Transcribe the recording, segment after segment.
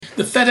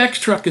The FedEx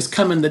truck is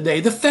coming today.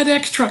 The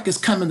FedEx truck is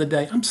coming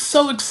today. I'm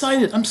so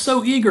excited. I'm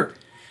so eager.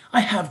 I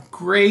have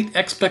great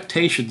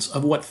expectations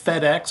of what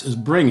FedEx is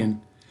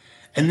bringing,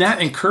 and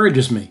that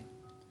encourages me.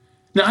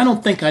 Now, I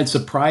don't think I'd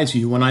surprise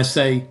you when I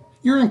say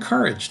you're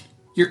encouraged,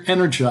 you're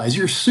energized,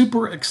 you're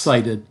super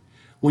excited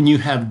when you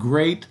have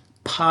great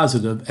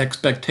positive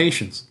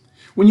expectations,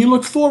 when you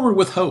look forward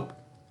with hope.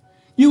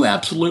 You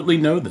absolutely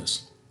know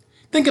this.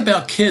 Think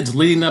about kids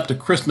leading up to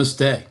Christmas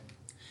Day,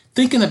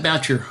 thinking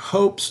about your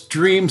hopes,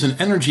 dreams, and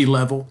energy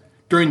level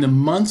during the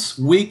months,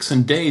 weeks,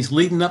 and days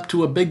leading up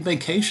to a big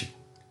vacation.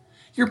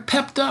 You're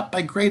pepped up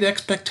by great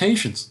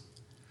expectations.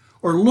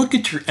 Or look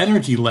at your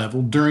energy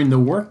level during the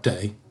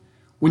workday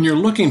when you're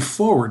looking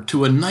forward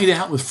to a night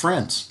out with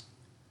friends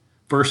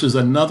versus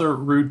another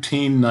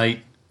routine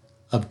night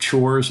of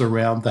chores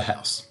around the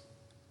house.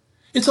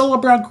 It's all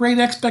about great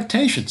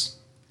expectations.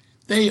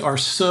 They are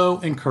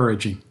so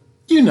encouraging.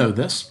 You know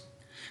this.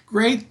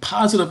 Great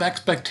positive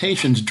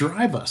expectations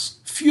drive us,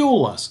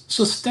 fuel us,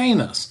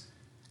 sustain us,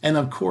 and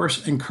of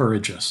course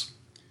encourage us.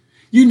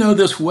 You know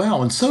this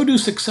well, and so do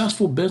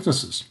successful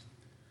businesses.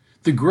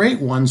 The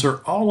great ones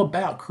are all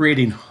about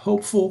creating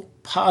hopeful,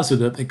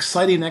 positive,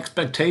 exciting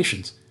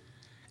expectations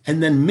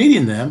and then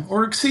meeting them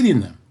or exceeding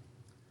them.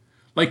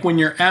 Like when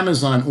your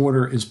Amazon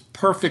order is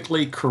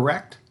perfectly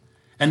correct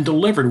and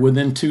delivered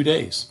within 2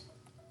 days.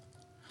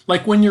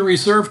 Like when your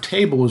reserved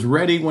table is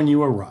ready when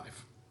you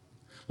arrive.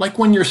 Like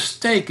when your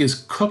steak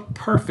is cooked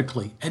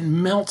perfectly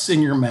and melts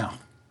in your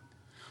mouth.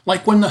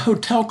 Like when the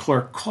hotel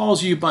clerk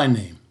calls you by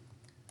name.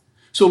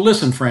 So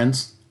listen,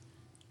 friends,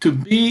 to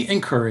be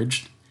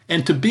encouraged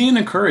and to be an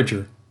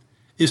encourager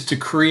is to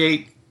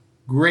create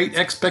great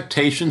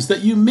expectations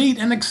that you meet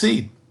and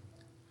exceed.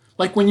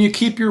 Like when you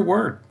keep your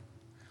word.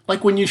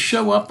 Like when you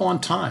show up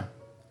on time.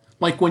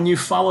 Like when you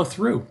follow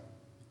through.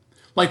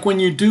 Like when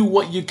you do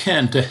what you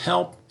can to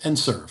help and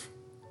serve.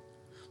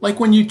 Like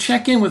when you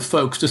check in with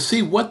folks to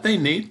see what they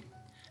need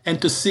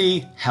and to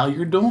see how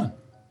you're doing.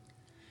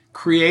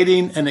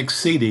 Creating and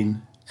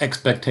exceeding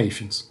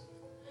expectations.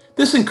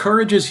 This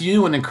encourages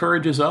you and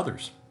encourages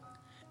others.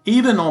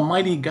 Even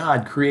Almighty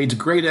God creates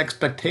great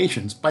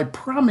expectations by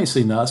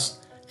promising us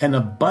an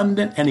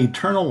abundant and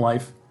eternal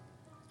life,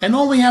 and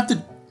all we have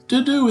to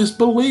do is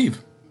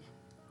believe.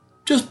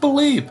 Just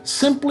believe.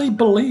 Simply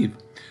believe.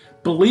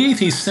 Believe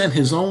He sent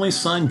His only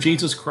Son,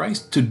 Jesus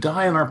Christ, to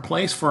die in our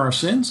place for our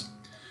sins.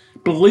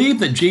 Believe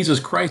that Jesus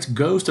Christ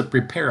goes to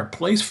prepare a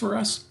place for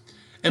us,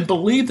 and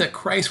believe that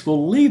Christ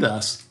will lead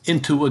us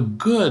into a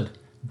good,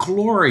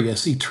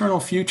 glorious, eternal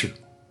future.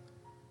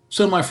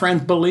 So, my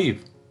friends,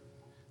 believe,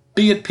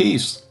 be at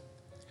peace,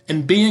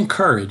 and be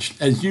encouraged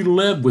as you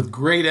live with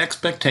great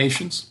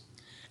expectations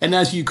and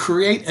as you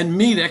create and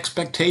meet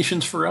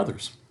expectations for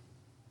others.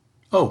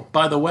 Oh,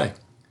 by the way,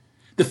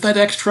 the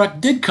FedEx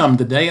truck did come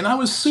today, and I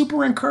was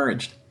super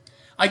encouraged.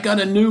 I got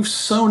a new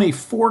Sony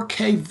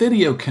 4K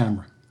video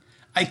camera.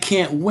 I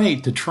can't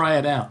wait to try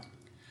it out.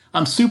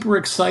 I'm super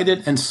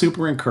excited and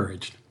super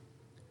encouraged.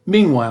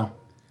 Meanwhile,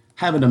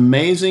 have an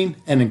amazing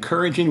and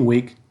encouraging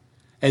week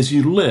as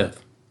you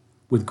live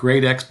with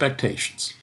great expectations.